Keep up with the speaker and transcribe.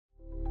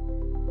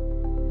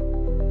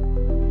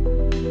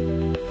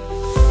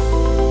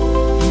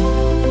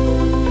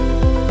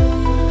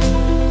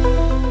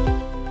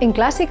In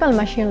classical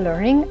machine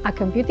learning, a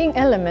computing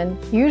element,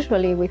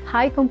 usually with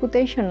high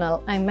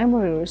computational and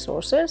memory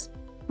resources,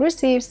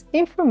 receives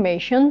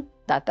information,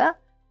 data,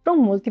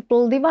 from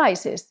multiple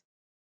devices.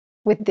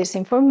 With this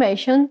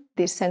information,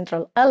 this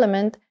central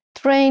element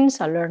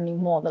trains a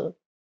learning model.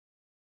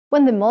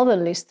 When the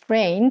model is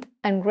trained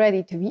and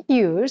ready to be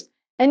used,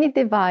 any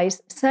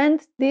device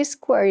sends this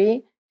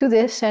query to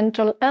the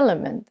central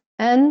element,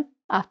 and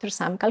after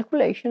some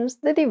calculations,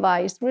 the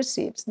device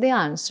receives the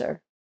answer.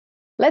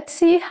 Let's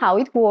see how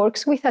it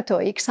works with a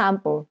toy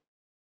example.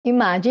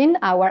 Imagine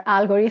our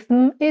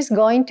algorithm is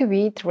going to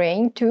be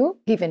trained to,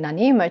 given an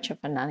image of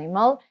an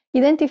animal,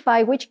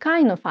 identify which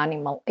kind of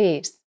animal it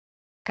is: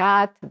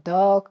 cat,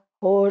 dog,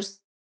 horse.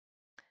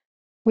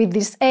 With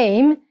this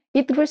aim,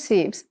 it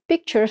receives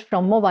pictures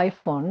from mobile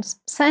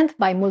phones sent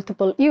by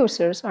multiple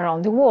users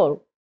around the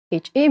world.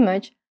 Each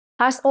image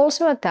has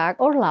also a tag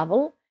or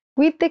label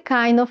with the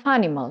kind of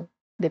animal,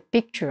 the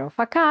picture of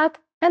a cat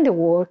and the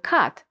word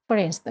cat, for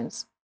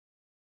instance.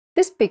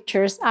 These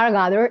pictures are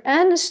gathered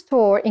and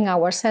stored in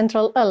our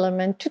central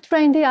element to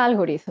train the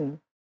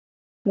algorithm.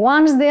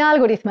 Once the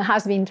algorithm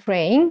has been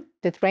trained,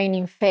 the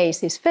training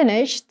phase is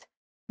finished,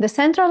 the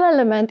central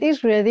element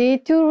is ready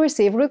to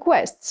receive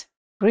requests,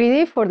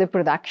 ready for the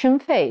production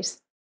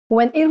phase.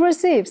 When it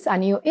receives a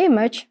new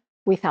image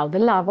without the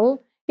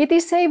label, it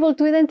is able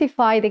to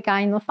identify the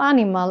kind of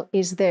animal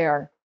is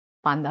there,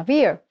 panda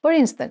bear, for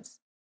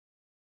instance.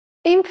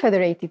 In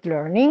federated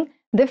learning,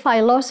 the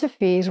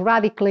philosophy is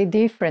radically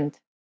different.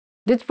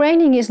 The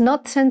training is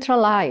not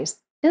centralized.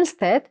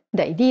 Instead,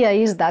 the idea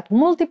is that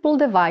multiple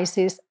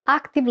devices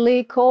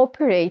actively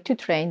cooperate to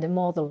train the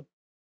model.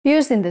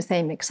 Using the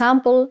same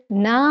example,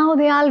 now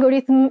the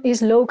algorithm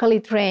is locally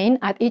trained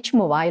at each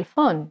mobile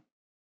phone,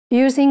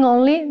 using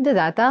only the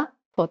data,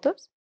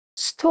 photos,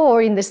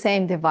 stored in the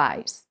same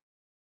device.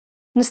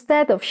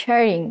 Instead of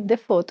sharing the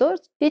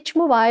photos, each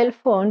mobile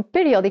phone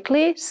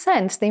periodically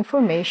sends the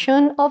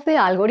information of the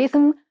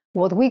algorithm,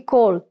 what we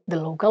call the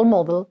local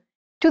model,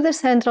 to the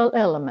central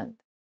element.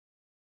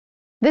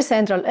 The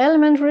central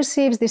element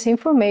receives this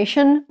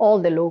information, all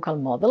the local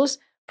models,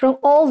 from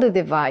all the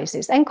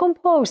devices and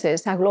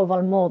composes a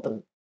global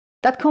model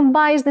that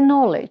combines the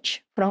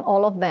knowledge from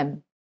all of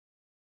them.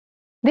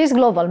 This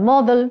global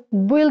model,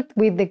 built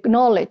with the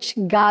knowledge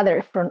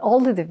gathered from all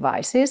the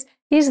devices,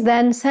 is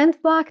then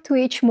sent back to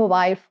each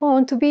mobile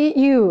phone to be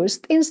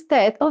used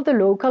instead of the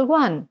local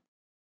one.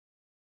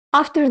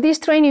 After this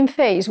training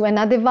phase, when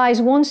a device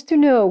wants to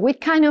know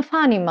what kind of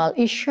animal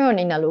is shown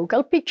in a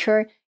local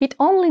picture, it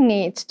only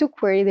needs to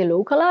query the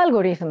local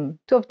algorithm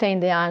to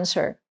obtain the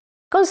answer.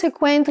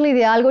 Consequently,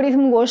 the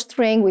algorithm was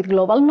trained with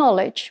global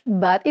knowledge,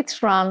 but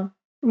it's run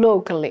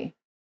locally.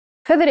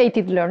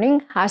 Federated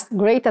learning has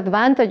great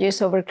advantages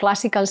over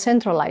classical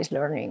centralized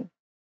learning.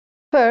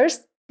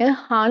 First,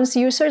 enhanced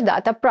user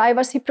data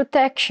privacy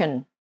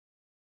protection.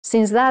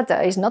 Since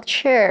data is not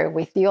shared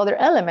with the other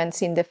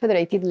elements in the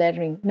federated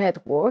learning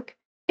network,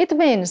 it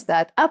means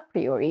that a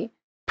priori,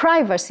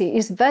 privacy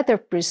is better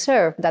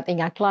preserved than in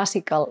a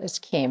classical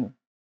scheme.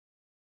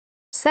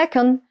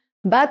 Second,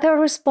 better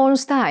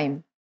response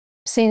time.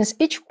 Since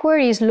each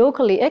query is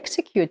locally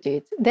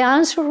executed, the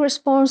answer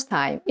response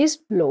time is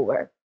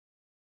lower.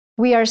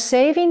 We are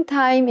saving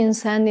time in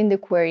sending the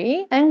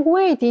query and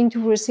waiting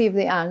to receive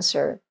the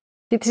answer.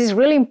 This is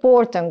really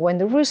important when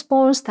the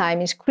response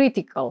time is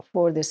critical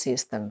for the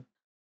system.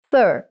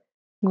 Third,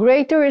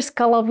 greater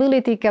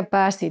scalability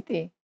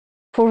capacity.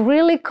 For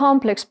really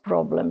complex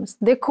problems,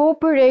 the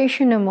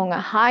cooperation among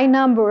a high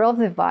number of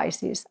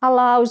devices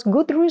allows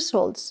good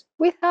results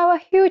without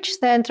a huge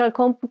central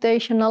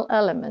computational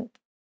element.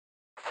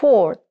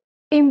 Fourth,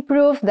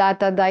 improved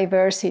data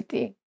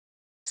diversity.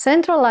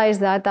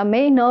 Centralized data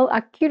may not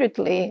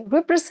accurately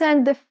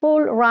represent the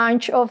full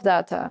range of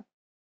data.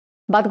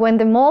 But when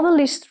the model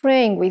is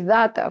trained with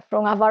data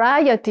from a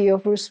variety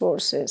of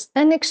resources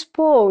and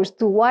exposed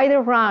to a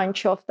wider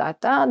range of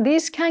data,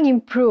 this can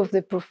improve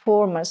the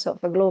performance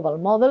of a global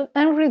model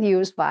and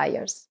reduce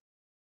bias.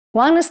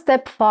 One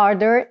step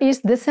further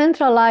is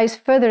decentralized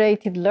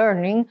federated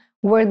learning,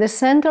 where the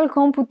central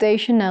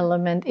computation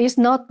element is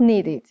not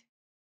needed.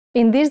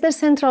 In this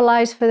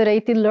decentralized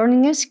federated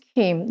learning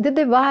scheme, the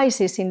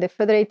devices in the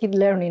federated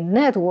learning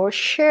network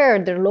share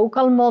their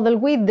local model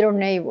with their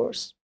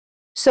neighbors.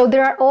 So they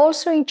are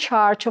also in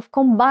charge of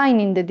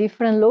combining the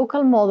different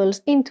local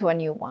models into a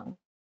new one.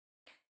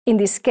 In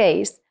this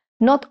case,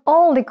 not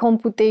all the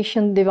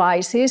computation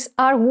devices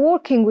are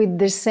working with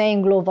the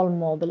same global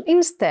model.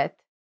 Instead,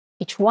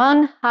 each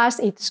one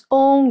has its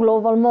own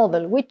global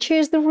model, which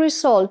is the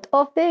result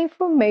of the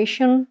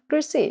information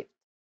received.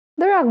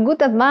 There are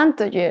good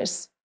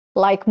advantages,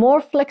 like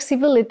more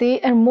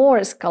flexibility and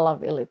more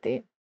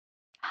scalability.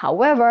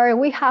 However,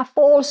 we have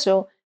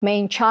also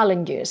main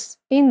challenges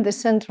in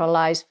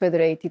decentralized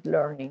federated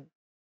learning.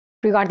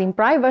 Regarding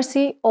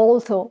privacy,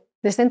 although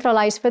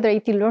decentralized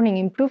federated learning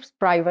improves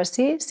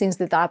privacy since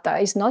the data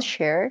is not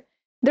shared,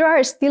 there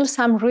are still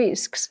some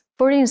risks.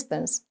 For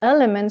instance,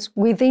 elements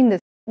within the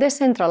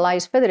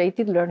decentralized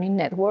federated learning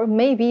network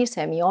may be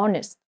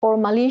semi-honest or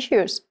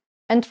malicious,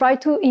 and try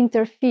to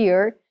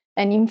interfere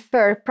and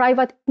infer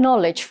private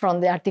knowledge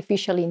from the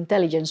artificial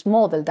intelligence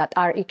model that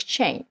are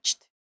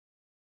exchanged.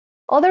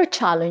 Other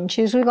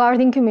challenges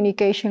regarding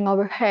communication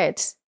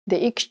overheads.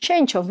 The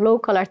exchange of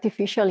local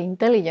artificial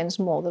intelligence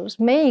models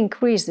may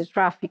increase the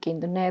traffic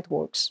in the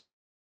networks.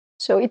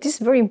 So it is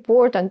very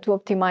important to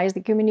optimize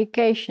the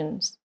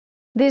communications.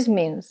 This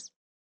means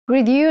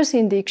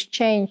reducing the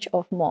exchange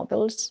of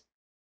models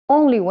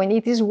only when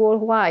it is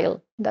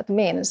worthwhile. That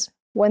means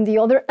when the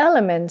other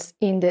elements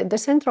in the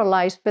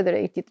decentralized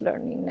federated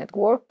learning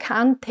network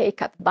can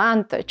take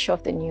advantage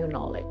of the new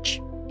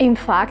knowledge. In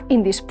fact,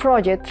 in this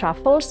project,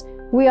 Truffles,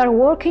 we are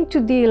working to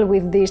deal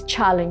with these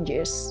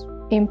challenges,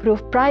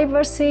 improve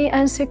privacy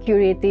and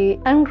security,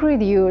 and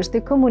reduce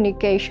the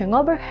communication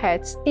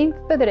overheads in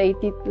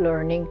federated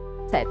learning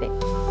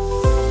setting.